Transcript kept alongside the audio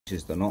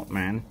is the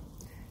Knotman,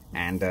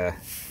 and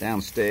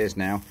downstairs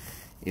now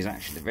is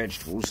actually the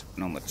vegetables,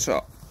 and on the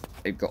top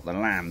they've got the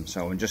lamb.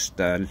 So I'm just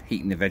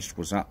heating the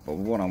vegetables up. But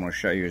what I want to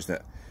show you is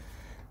that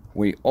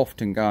we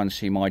often go and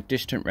see my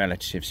distant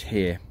relatives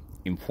here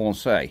in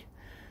France.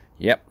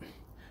 Yep,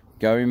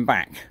 going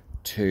back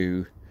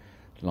to,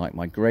 like,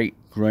 my great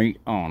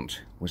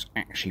aunt was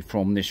actually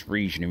from this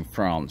region in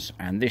France,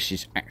 and this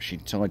is actually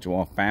tied to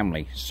our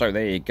family. So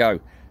there you go,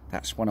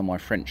 that's one of my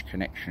French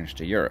connections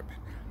to Europe,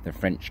 the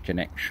French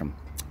connection.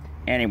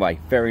 Anyway,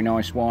 very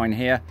nice wine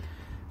here.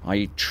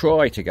 I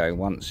try to go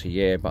once a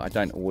year, but I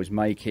don't always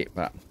make it.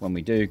 But when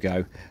we do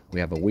go, we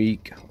have a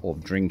week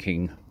of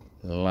drinking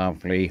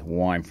lovely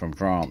wine from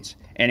France.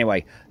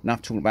 Anyway,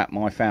 enough talking about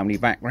my family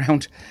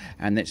background,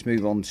 and let's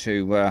move on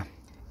to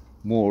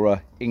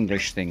more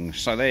English things.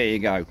 So there you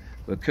go,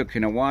 we're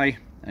cooking away,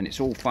 and it's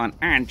all fun.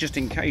 And just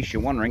in case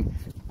you're wondering,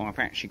 I've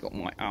actually got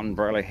my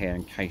umbrella here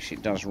in case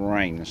it does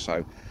rain,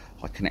 so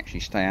I can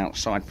actually stay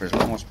outside for as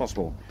long as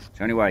possible.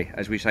 So anyway,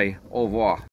 as we say, au revoir.